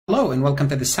Hello and welcome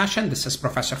to this session. This is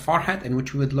Professor Farhat, in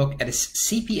which we would look at a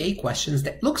CPA questions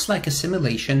that looks like a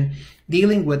simulation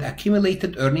dealing with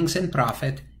accumulated earnings and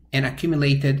profit and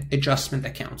accumulated adjustment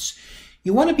accounts.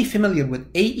 You want to be familiar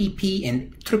with AEP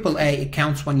and AAA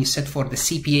accounts when you sit for the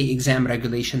CPA Exam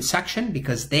Regulation section,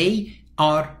 because they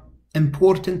are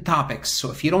important topics. So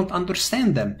if you don't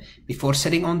understand them before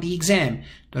sitting on the exam,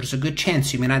 there's a good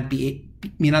chance you may not be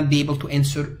able to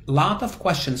answer a lot of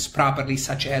questions properly,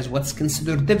 such as what's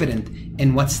considered dividend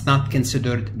and what's not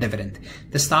considered dividend.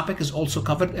 This topic is also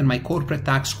covered in my corporate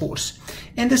tax course,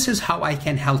 and this is how I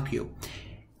can help you.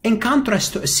 In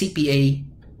contrast to a CPA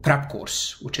prep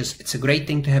course, it's a great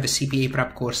thing to have a CPA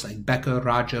prep course like Becker,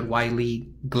 Roger, Wiley,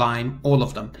 Gleim, all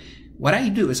of them. What I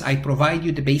do is I provide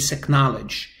you the basic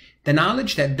knowledge. The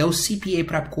knowledge that those CPA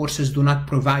prep courses do not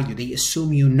provide you. They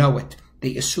assume you know it.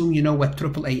 They assume you know what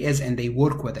AAA is and they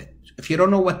work with it. If you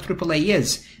don't know what AAA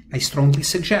is, I strongly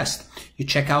suggest you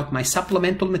check out my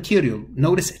supplemental material.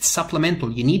 Notice it's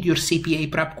supplemental. You need your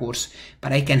CPA prep course,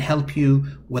 but I can help you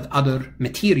with other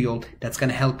material that's going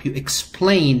to help you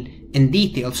explain in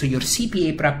detail, so your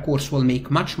CPA prep course will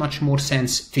make much more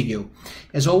sense to you.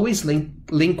 As always,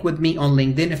 link with me on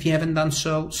LinkedIn if you haven't done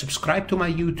so. Subscribe to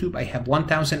my YouTube. I have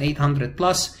 1,800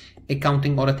 plus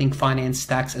accounting, auditing, finance,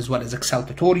 tax, as well as Excel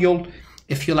tutorial.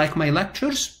 If you like my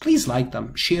lectures, please like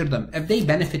them, share them. If they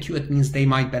benefit you, it means they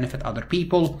might benefit other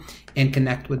people. And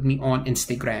connect with me on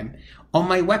Instagram. On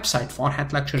my website,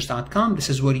 farhatlectures.com, this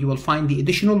is where you will find the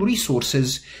additional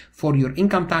resources for your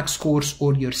income tax course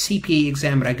or your CPA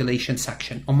exam regulation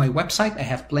section. On my website, I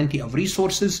have plenty of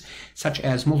resources such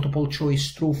as multiple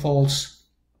choice, true, false,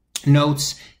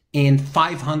 notes, and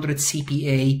 500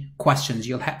 CPA questions.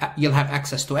 You'll have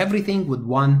access to everything with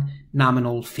one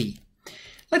nominal fee.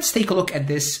 Let's take a look at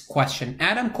this question.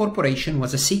 Adam Corporation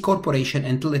was a C corporation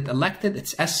until it elected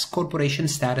its S corporation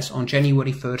status on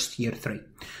January 1st, year 3.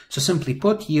 So simply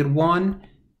put, year 1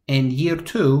 and year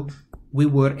 2, we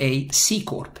were a C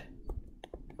corp.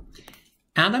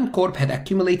 Adam Corp had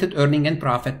accumulated earning and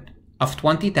profit of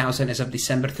 $20,000 as of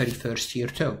December 31st, year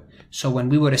 2. So when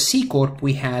we were a C corp,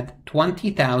 we had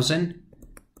 $20,000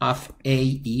 of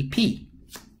AEP.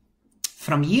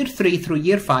 From year 3 through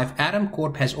year 5, Adam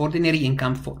Corp has ordinary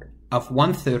income of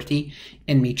 $130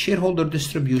 and made shareholder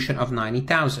distribution of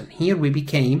 $90,000. Here we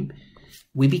became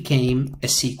a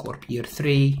C Corp, year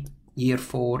 3, year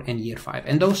 4, and year 5.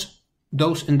 And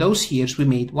in those years, we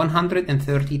made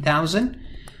 $130,000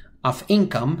 of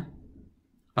income,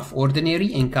 of ordinary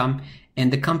income,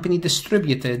 and the company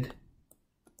distributed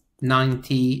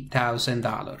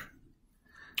 $90,000.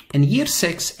 In year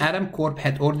 6, Adam Corp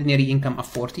had ordinary income of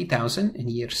 $40,000. In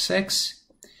year 6,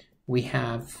 we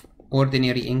have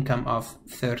ordinary income of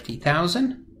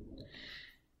 $30,000.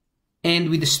 And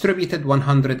we distributed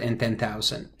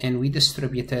 $110,000. And we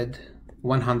distributed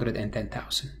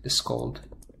 $110,000. This is called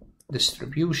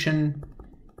distribution.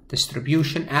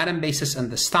 Adam basis on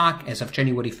the stock as of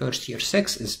January 1st, year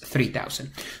 6 is $3,000.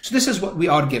 So this is what we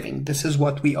are giving. This is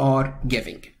what we are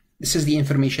giving. This is the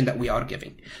information that we are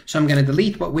giving. So I'm going to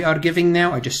delete what we are giving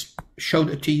now. I just showed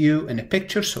it to you in a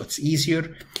picture, so it's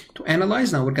easier to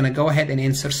analyze. Now we're going to go ahead and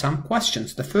answer some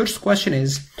questions. The first question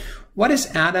is, what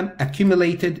is Adam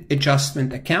accumulated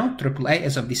adjustment account, AAA,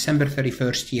 as of December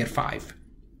 31st, year 5?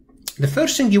 The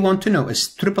first thing you want to know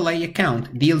is AAA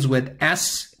account deals with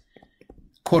S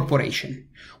corporation.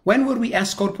 When were we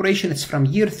S corporation? It's from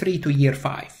year 3 to year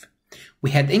 5. We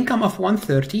had income of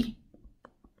 $130,000.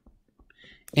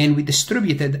 And we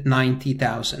distributed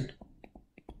 $90,000.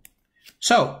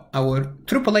 So our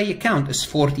AAA account is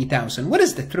 $40,000. What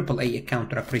does the AAA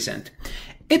account represent?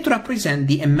 It represents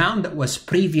the amount that was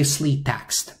previously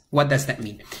taxed. What does that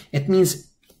mean? It means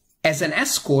as an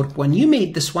S Corp, when you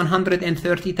made this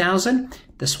 $130,000,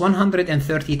 this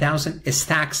 $130,000 is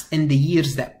taxed in the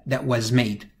years that was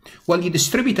made. Well, you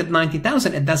distributed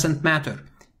 $90,000, it doesn't matter.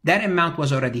 That amount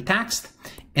was already taxed,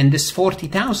 and this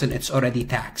 $40,000, it's already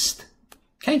taxed.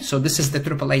 Okay, so this is the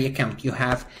AAA account. You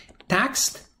have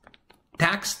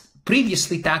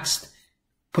previously taxed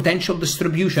potential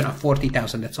distribution of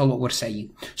 $40,000. That's all what we're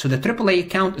saying. So the AAA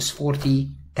account is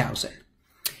 $40,000.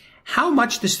 How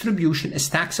much distribution is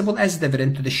taxable as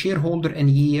dividend to the shareholder in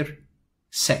year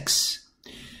 6?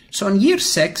 So in year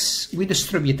 6, we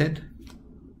distributed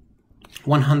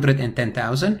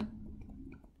 $110,000.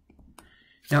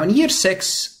 Now in year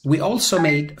 6, we also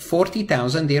made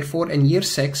 $40,000. Therefore, in year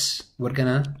 6,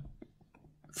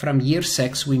 from year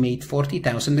 6, we made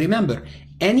 $40,000. Remember,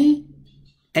 any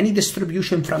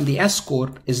distribution from the S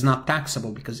Corp is not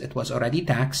taxable because it was already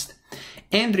taxed.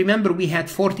 And remember, we had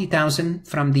 $40,000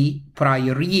 from the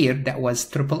prior year that was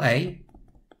AAA.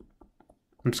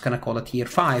 I'm just going to call it year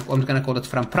 5, or I'm going to call it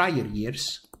from prior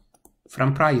years.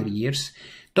 From prior years.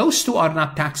 Those two are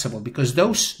not taxable because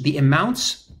the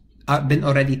amounts have been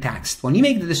already taxed. When you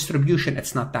make the distribution,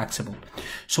 it's not taxable.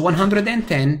 So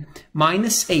 110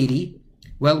 minus 80,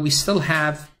 well, we still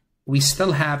have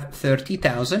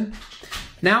 30,000.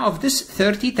 Now of this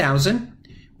 30,000,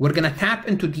 we're going to tap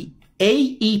into the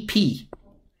AEP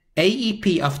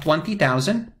of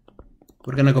 20,000.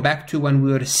 We're going to go back to when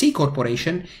we were a C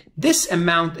corporation. This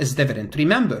amount is dividend.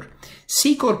 Remember,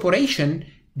 C corporation,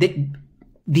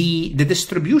 the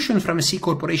distribution from a C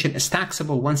corporation is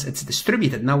taxable once it's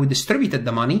distributed. Now we distributed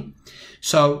the money.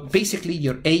 So basically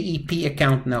your AEP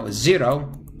account now is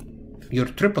 0. Your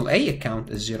AAA account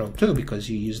is 0 too because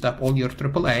you used up all your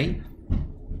AAA.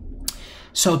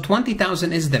 So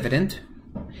 20,000 is dividend.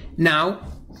 Now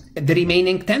the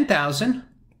remaining 10,000,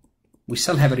 we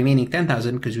still have a remaining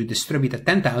 10,000 because we distributed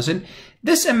 10,000.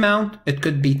 This amount, it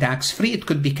could be tax-free, it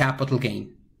could be capital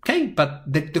gain. Okay, but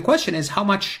the question is how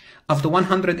much of the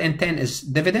 110 is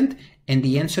dividend? And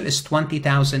the answer is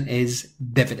 20,000 is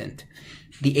dividend.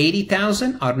 The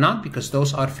 80,000 are not because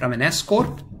those are from an S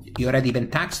Corp. You already been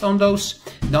taxed on those.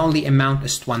 The only amount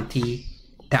is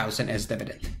 20,000 as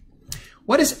dividend.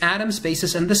 What is Adam's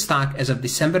basis in the stock as of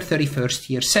December 31st,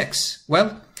 year 6?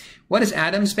 Well, what is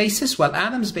Adam's basis? Well,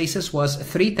 Adam's basis was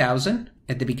 3,000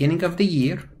 at the beginning of the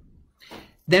year.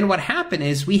 Then what happened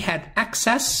is we had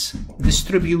excess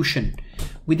distribution.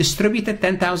 We distributed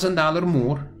 $10,000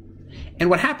 more. And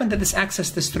what happened to this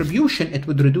excess distribution, it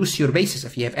would reduce your basis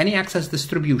if you have any excess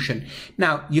distribution.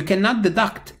 Now, you cannot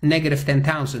deduct negative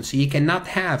 10,000, so you cannot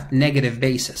have negative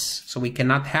basis. So we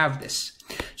cannot have this.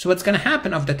 So what's going to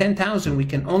happen of the 10,000, we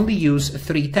can only use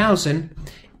 3,000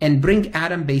 and bring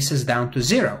Adam basis down to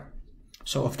 0.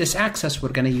 So of this excess, we're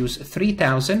going to use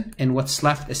 3,000 and what's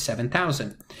left is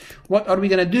 7,000. What are we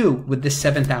going to do with this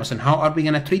 7,000? How are we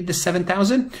going to treat this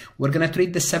 7,000? We're going to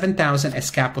treat the 7,000 as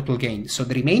capital gain. So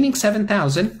the remaining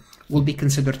 7,000 will be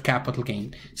considered capital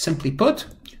gain. Simply put,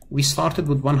 we started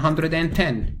with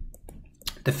 110.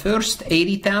 The first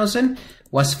 80,000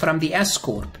 was from the S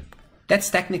Corp. That's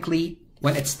technically,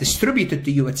 when it's distributed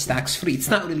to you, it's tax-free. It's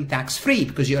not really tax-free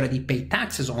because you already paid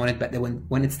taxes on it, but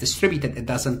when it's distributed, it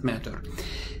doesn't matter.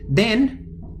 Then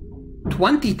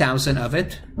 20,000 of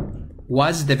it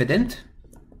was dividend.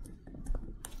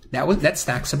 That's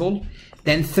taxable.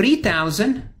 Then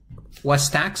 3,000 was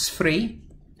tax-free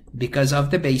because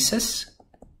of the basis.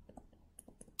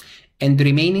 And the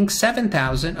remaining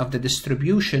 7,000 of the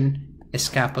distribution is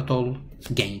capital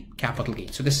gain.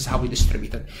 So this is how we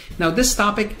distribute it. Now this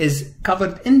topic is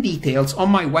covered in details on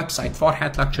my website,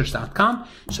 farhatlectures.com.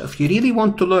 So if you really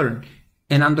want to learn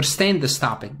and understand this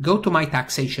topic, go to my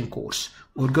taxation course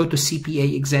or go to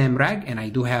CPA Exam Reg, and I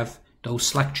do have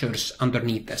those lectures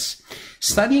underneath this.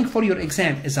 Studying for your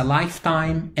exam is a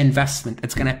lifetime investment.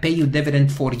 It's going to pay you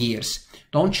dividend for years.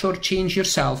 Don't shortchange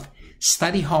yourself.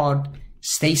 Study hard,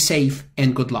 stay safe,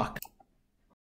 and good luck.